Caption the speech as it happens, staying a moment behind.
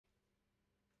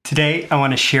Today, I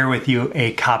want to share with you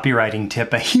a copywriting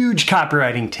tip, a huge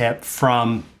copywriting tip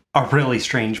from a really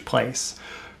strange place,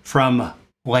 from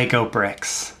Lego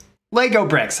bricks. Lego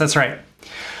bricks, that's right.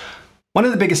 One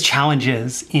of the biggest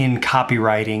challenges in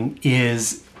copywriting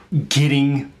is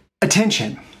getting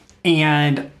attention.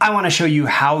 And I want to show you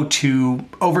how to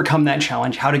overcome that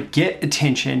challenge, how to get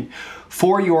attention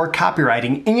for your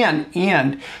copywriting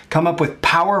and come up with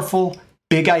powerful,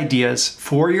 big ideas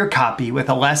for your copy with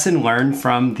a lesson learned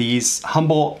from these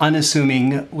humble,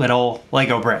 unassuming little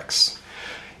Lego bricks.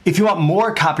 If you want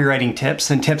more copywriting tips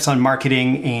and tips on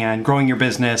marketing and growing your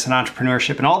business and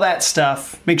entrepreneurship and all that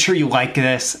stuff, make sure you like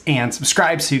this and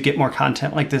subscribe so you get more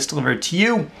content like this delivered to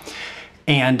you.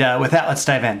 And with that, let's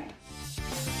dive in.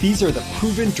 These are the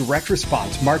proven direct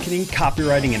response marketing,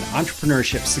 copywriting, and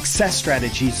entrepreneurship success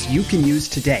strategies you can use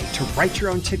today to write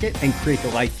your own ticket and create the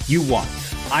life you want.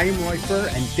 I am Roy Furr,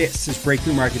 and this is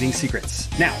Breakthrough Marketing Secrets.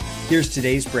 Now, here's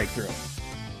today's breakthrough.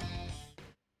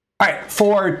 All right,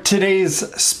 for today's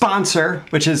sponsor,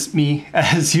 which is me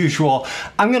as usual,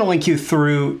 I'm going to link you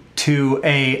through to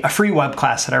a free web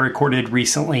class that I recorded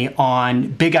recently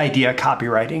on big idea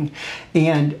copywriting.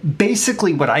 And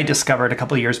basically what I discovered a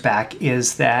couple of years back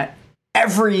is that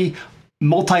every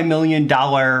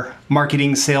multi-million-dollar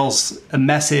marketing sales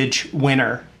message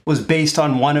winner was based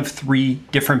on one of three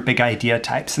different big idea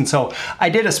types. And so I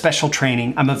did a special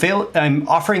training. I'm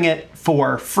offering it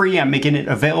for free. I'm making it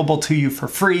available to you for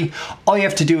free. All you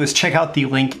have to do is check out the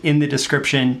link in the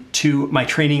description to my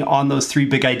training on those three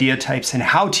big idea types and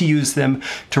how to use them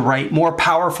to write more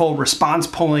powerful, response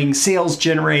pulling, sales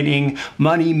generating,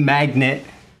 money magnet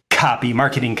copy,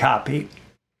 marketing copy.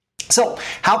 So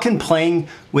how can playing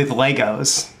with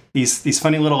Legos, these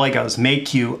funny little Legos,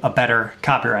 make you a better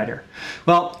copywriter?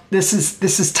 Well, this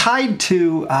is tied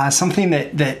to something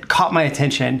that caught my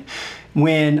attention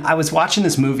when I was watching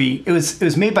this movie. It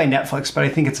was made by Netflix, but I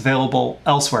think it's available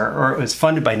elsewhere, or it was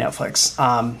funded by Netflix.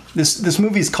 This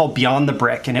movie is called Beyond the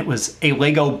Brick, and it was a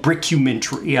Lego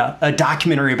brickumentary, a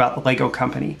documentary about the Lego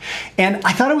company. And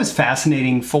I thought it was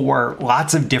fascinating for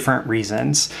lots of different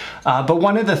reasons. But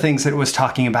one of the things that it was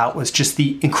talking about was just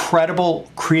the incredible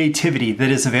creativity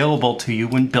that is available to you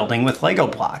when building with Lego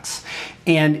blocks.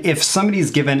 And if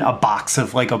somebody's given a box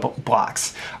of Lego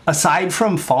blocks, aside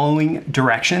from following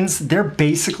directions, they're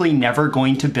basically never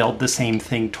going to build the same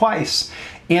thing twice.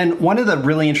 And one of the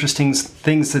really interesting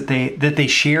things that they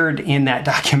shared in that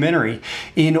documentary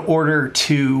in order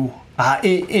to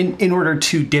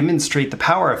demonstrate the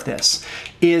power of this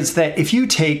is that if you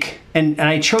take, and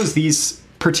I chose these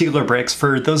particular bricks.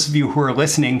 For those of you who are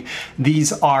listening,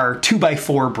 these are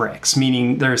 2x4 bricks,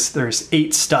 meaning there's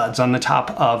 8 studs on the top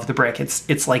of the brick.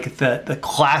 It's like the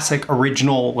classic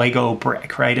original Lego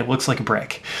brick, right? It looks like a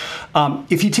brick.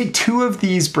 If you take 2 of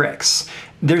these bricks,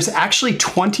 there's actually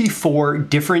 24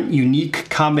 different unique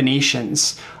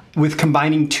combinations with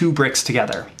combining 2 bricks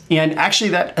together. And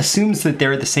actually that assumes that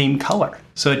they're the same color.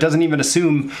 So it doesn't even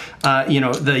assume,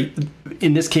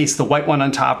 in this case, the white one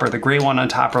on top or the gray one on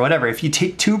top or whatever. If you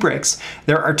take 2 bricks,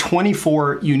 there are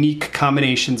 24 unique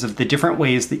combinations of the different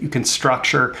ways that you can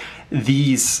structure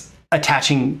these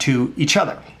attaching to each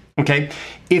other. Okay.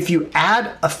 If you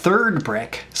add a 3rd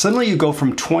brick, suddenly you go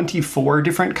from 24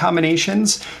 different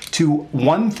combinations to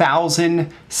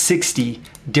 1,060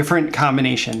 different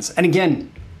combinations. And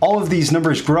again, all of these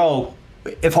numbers grow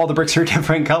if all the bricks are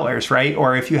different colors, right?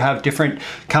 Or if you have different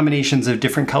combinations of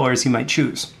different colors you might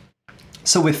choose.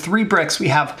 So with 3 bricks, we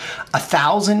have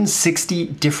 1,060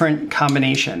 different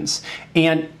combinations.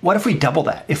 And what if we double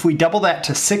that? If we double that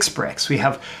to 6 bricks, we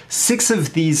have 6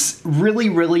 of these really,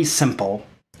 really simple,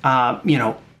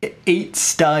 8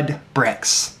 stud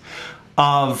bricks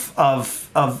of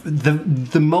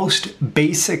the most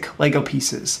basic Lego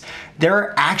pieces. There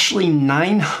are actually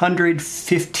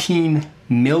 915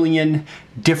 million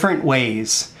different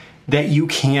ways that you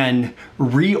can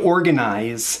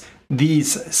reorganize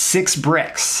these 6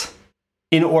 bricks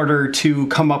in order to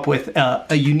come up with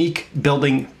a unique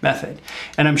building method.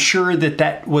 And I'm sure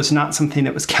that was not something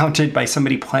that was counted by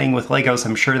somebody playing with Legos.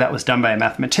 I'm sure that was done by a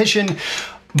mathematician.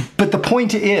 But the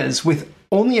point is, with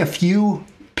only a few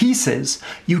pieces,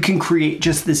 you can create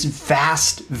just this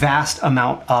vast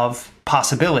amount of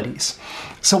possibilities.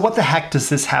 So what the heck does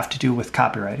this have to do with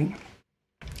copywriting?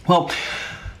 Well,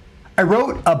 I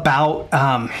wrote about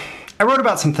I wrote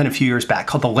about something a few years back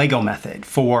called the Lego method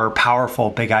for powerful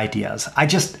big ideas. I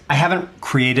haven't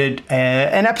created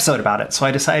an episode about it, so I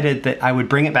decided that I would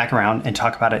bring it back around and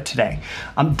talk about it today.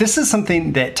 This is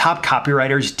something that top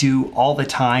copywriters do all the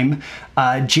time.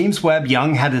 James Webb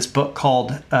Young had this book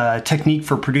called Technique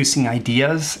for Producing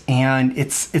Ideas, and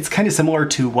it's kind of similar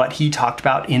to what he talked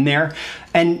about in there.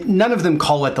 And none of them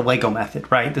call it the Lego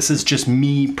method, right? This is just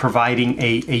me providing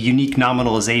a unique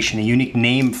nominalization, a unique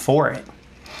name for it.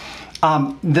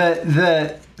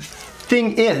 The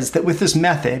thing is that with this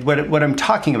method, what I'm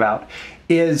talking about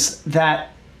is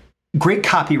that great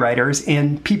copywriters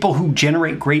and people who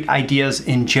generate great ideas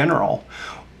in general,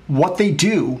 what they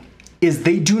do is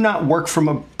they do not work from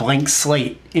a blank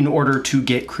slate in order to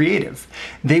get creative.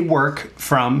 They work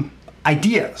from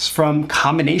ideas, from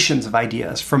combinations of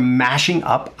ideas, from mashing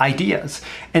up ideas.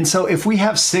 And so if we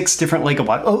have 6 different Lego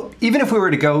blocks, even if we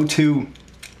were to go to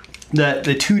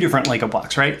the 2 different Lego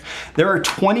blocks, right? There are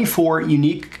 24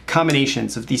 unique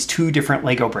combinations of these 2 different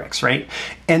Lego bricks, right?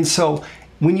 And so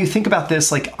when you think about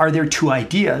this, like, are there 2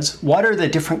 ideas? What are the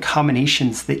different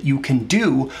combinations that you can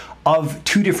do of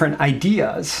 2 different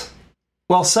ideas?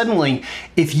 Well, suddenly,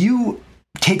 if you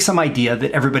take some idea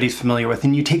that everybody's familiar with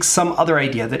and you take some other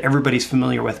idea that everybody's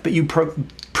familiar with, but you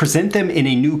present them in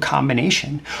a new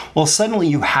combination, well, suddenly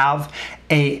you have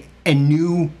a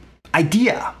new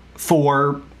idea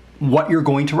for what you're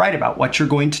going to write about, what you're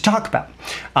going to talk about.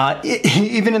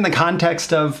 Even in the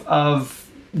context of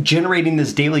generating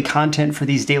this daily content for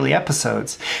these daily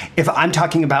episodes, if I'm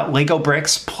talking about Lego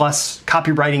bricks plus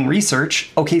copywriting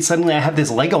research, okay, suddenly I have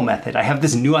this Lego method. I have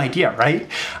this new idea, right?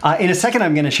 In a second,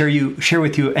 I'm going to share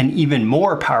with you an even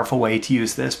more powerful way to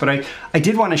use this, but I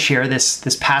did want to share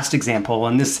this past example,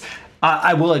 and this,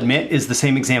 I will admit, is the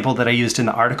same example that I used in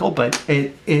the article, but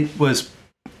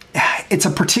it's a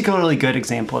particularly good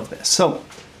example of this. So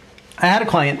I had a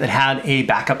client that had a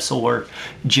backup solar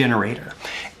generator.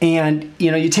 And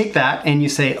you take that and you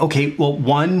say, okay, well,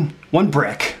 one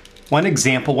brick, one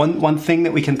example, one thing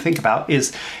that we can think about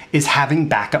is having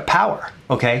backup power.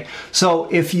 Okay. So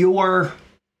if you're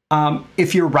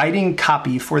writing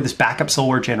copy for this backup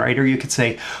solar generator, you could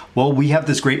say, well, we have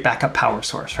this great backup power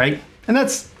source, right? And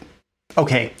that's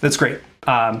okay. That's great.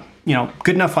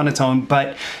 Good enough on its own,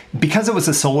 but because it was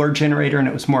a solar generator and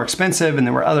it was more expensive and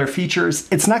there were other features,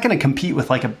 it's not going to compete with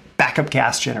like a backup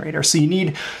gas generator. So you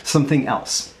need something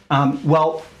else.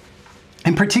 Well,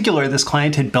 in particular, this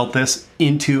client had built this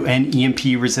into an EMP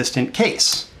resistant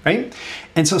case, right?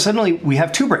 And so suddenly we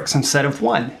have 2 bricks instead of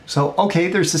 1. So, okay,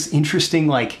 there's this interesting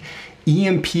like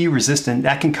EMP resistant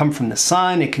that can come from the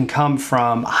sun. It can come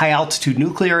from high altitude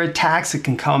nuclear attacks. It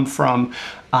can come from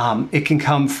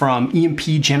EMP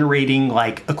generating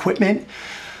like equipment.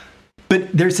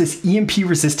 But there's this EMP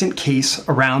resistant case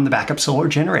around the backup solar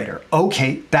generator.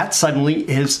 Okay, that suddenly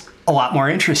is a lot more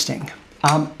interesting.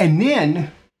 And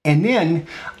then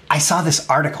I saw this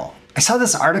article.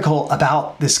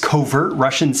 About this covert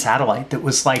Russian satellite that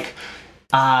was like,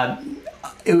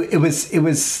 it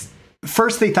was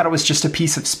first they thought it was just a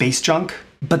piece of space junk,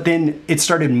 but then it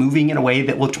started moving in a way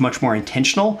that looked much more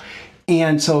intentional.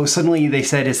 And so suddenly they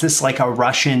said, is this like a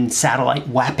Russian satellite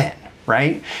weapon?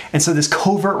 Right? And so this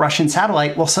covert Russian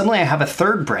satellite, well, suddenly I have a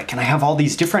 3rd brick and I have all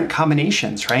these different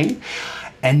combinations, right?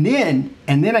 And then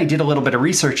I did a little bit of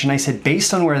research and I said,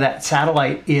 based on where that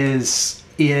satellite is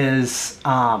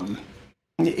orbiting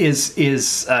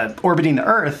the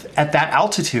Earth at that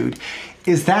altitude,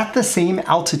 is that the same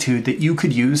altitude that you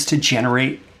could use to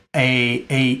generate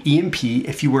a EMP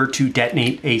if you were to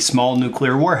detonate a small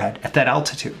nuclear warhead at that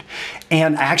altitude?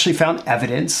 And I actually found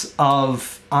evidence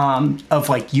of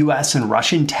like US and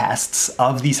Russian tests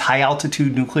of these high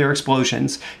altitude nuclear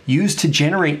explosions used to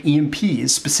generate EMPs,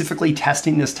 specifically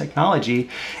testing this technology.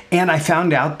 And I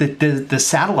found out that the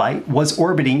satellite was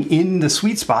orbiting in the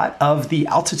sweet spot of the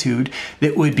altitude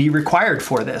that would be required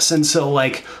for this. And so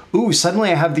like, ooh,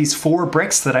 suddenly I have these 4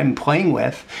 bricks that I'm playing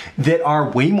with that are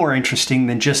way more interesting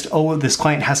than just, oh, this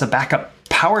client has a backup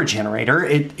power generator.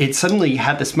 It suddenly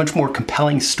had this much more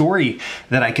compelling story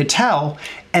that I could tell,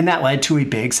 and that led to a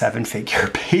big 7-figure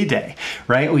payday,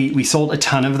 right? We sold a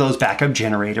ton of those backup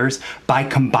generators by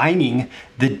combining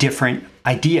the different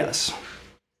ideas.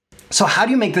 So how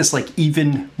do you make this like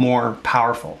even more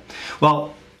powerful?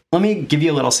 Well, let me give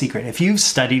you a little secret. If you've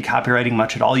studied copywriting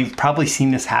much at all, you've probably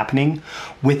seen this happening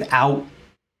without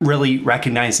really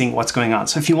recognizing what's going on.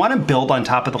 So if you want to build on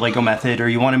top of the Lego method or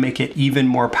you want to make it even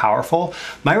more powerful,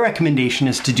 my recommendation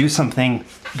is to do something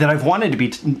that I've wanted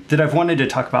to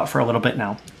talk about for a little bit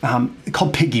now,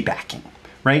 called piggybacking,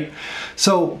 right?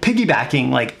 So piggybacking,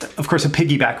 like, of course, a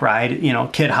piggyback ride,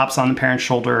 kid hops on the parent's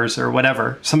shoulders or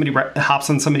whatever. Somebody hops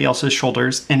on somebody else's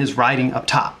shoulders and is riding up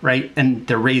top, right? And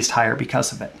they're raised higher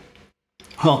because of it.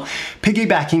 Well,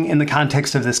 piggybacking in the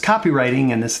context of this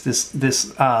copywriting and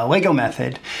this Lego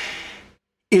method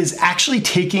is actually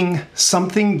taking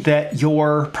something that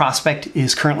your prospect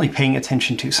is currently paying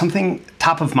attention to, something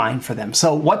top of mind for them.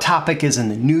 So what topic is in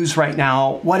the news right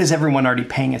now? What is everyone already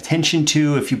paying attention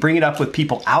to? If you bring it up with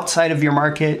people outside of your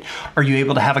market, are you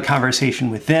able to have a conversation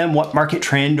with them? What market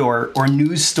trend or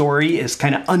news story is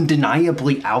kind of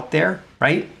undeniably out there,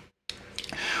 right?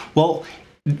 Well,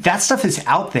 that stuff is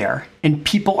out there and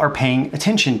people are paying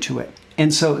attention to it.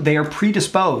 And so they are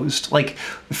predisposed. Like,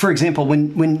 for example,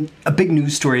 when a big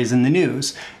news story is in the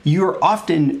news, you're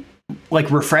often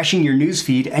like refreshing your news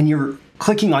feed and you're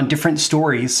clicking on different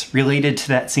stories related to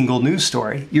that single news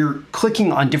story. You're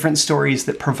clicking on different stories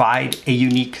that provide a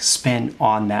unique spin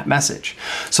on that message.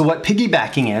 So what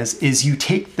piggybacking is you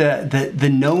take the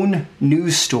known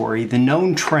news story, the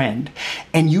known trend,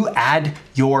 and you add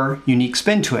your unique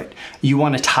spin to it. You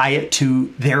want to tie it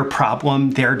to their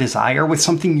problem, their desire, with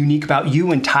something unique about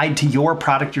you and tied to your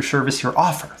product, your service, your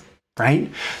offer,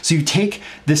 right? So you take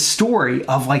this story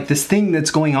of like this thing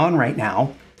that's going on right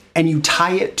now, and you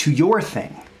tie it to your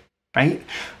thing, right?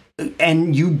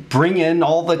 And you bring in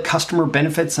all the customer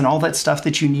benefits and all that stuff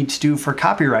that you need to do for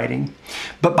copywriting.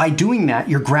 But by doing that,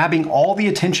 you're grabbing all the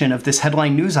attention of this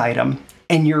headline news item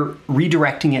and you're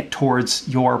redirecting it towards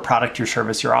your product, your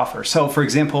service, your offer. So for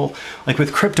example, like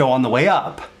with crypto on the way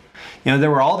up,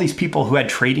 there were all these people who had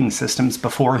trading systems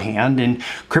beforehand, and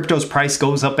crypto's price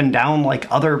goes up and down like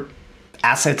other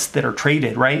assets that are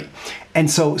traded, right? And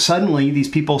so suddenly these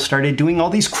people started doing all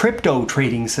these crypto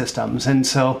trading systems. And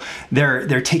so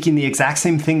they're taking the exact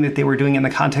same thing that they were doing in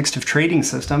the context of trading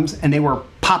systems, and they were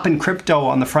popping crypto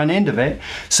on the front end of it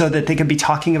so that they could be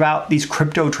talking about these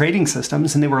crypto trading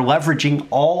systems, and they were leveraging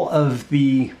all of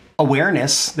the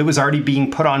awareness that was already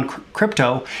being put on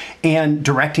crypto and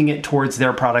directing it towards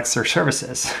their products or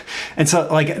services. And so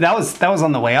like that was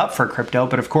on the way up for crypto.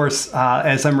 But of course,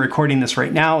 as I'm recording this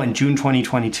right now in June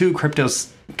 2022,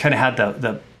 crypto's kind of had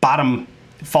the bottom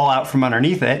fall out from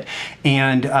underneath it.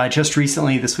 And just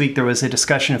recently this week, there was a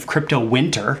discussion of crypto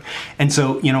winter. And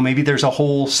so, maybe there's a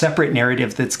whole separate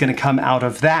narrative that's going to come out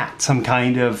of that, some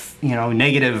kind of,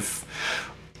 negative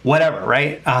whatever,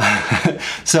 right?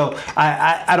 So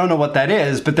I don't know what that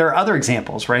is, but there are other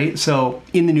examples, right? So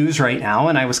in the news right now,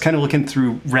 and I was kind of looking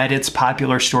through Reddit's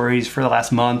popular stories for the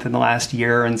last month and the last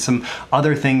year and some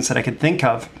other things that I could think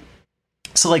of.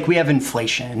 So like we have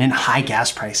inflation and high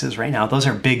gas prices right now. Those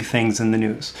are big things in the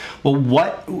news. Well,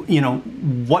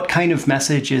 what kind of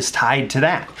message is tied to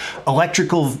that? Electric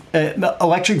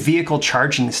vehicle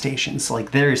charging stations.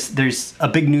 Like there's a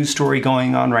big news story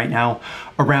going on right now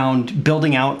around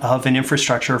building out of an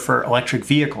infrastructure for electric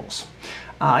vehicles.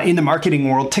 In the marketing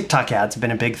world, TikTok ads have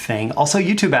been a big thing. Also,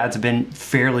 YouTube ads have been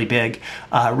fairly big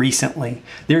recently.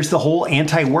 There's the whole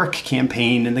anti-work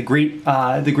campaign and the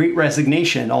Great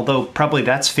Resignation, although probably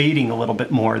that's fading a little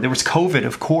bit more. There was COVID,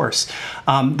 of course.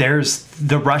 There's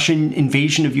the Russian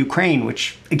invasion of Ukraine,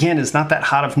 which again is not that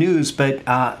hot of news, but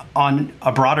on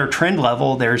a broader trend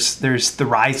level, there's the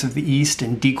rise of the East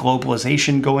and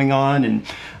deglobalization going on, and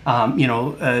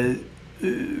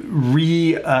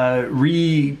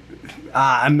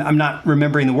I'm not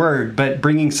remembering the word, but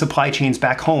bringing supply chains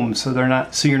back home so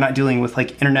you're not dealing with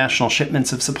like international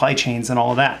shipments of supply chains and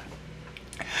all of that.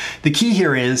 The key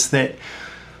here is that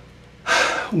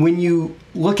when you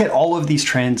look at all of these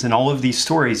trends and all of these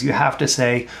stories, you have to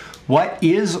say what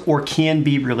is or can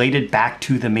be related back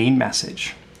to the main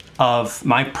message of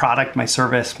my product, my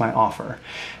service, my offer.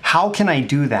 How can I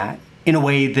do that in a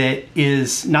way that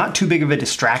is not too big of a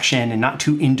distraction and not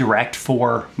too indirect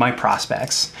for my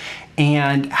prospects?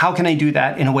 And how can I do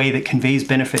that in a way that conveys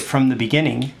benefit from the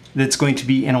beginning that's going to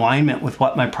be in alignment with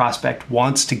what my prospect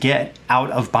wants to get out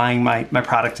of buying my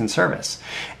product and service?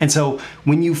 And so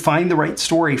when you find the right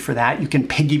story for that, you can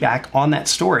piggyback on that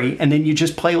story, and then you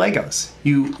just play Legos.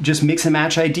 You just mix and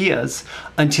match ideas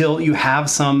until you have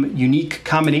some unique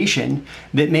combination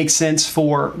that makes sense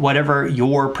for whatever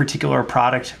your particular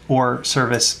product or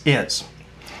service is.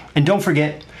 And don't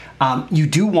forget, you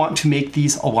do want to make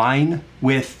these align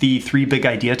with the 3 big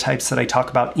idea types that I talk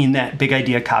about in that big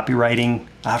idea copywriting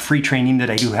free training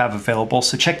that I do have available.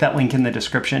 So check that link in the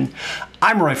description.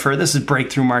 I'm Roy Furr. This is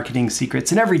Breakthrough Marketing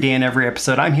Secrets. And every day in every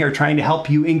episode, I'm here trying to help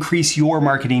you increase your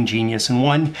marketing genius in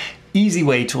one easy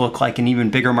way to look like an even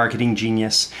bigger marketing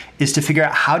genius is to figure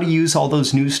out how to use all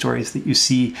those news stories that you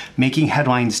see making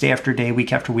headlines day after day,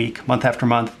 week after week, month after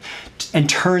month, and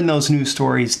turn those news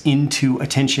stories into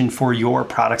attention for your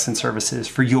products and services,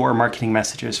 for your marketing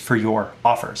messages, for your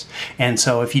offers. And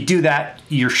so if you do that,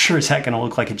 you're sure as heck going to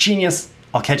look like a genius.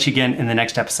 I'll catch you again in the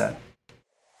next episode.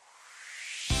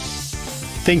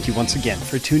 Thank you once again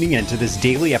for tuning in to this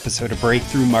daily episode of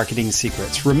Breakthrough Marketing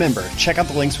Secrets. Remember, check out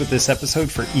the links with this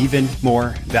episode for even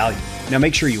more value. Now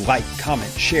make sure you like,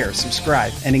 comment, share,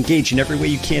 subscribe, and engage in every way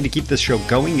you can to keep this show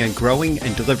going and growing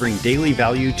and delivering daily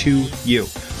value to you.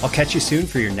 I'll catch you soon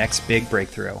for your next big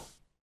breakthrough.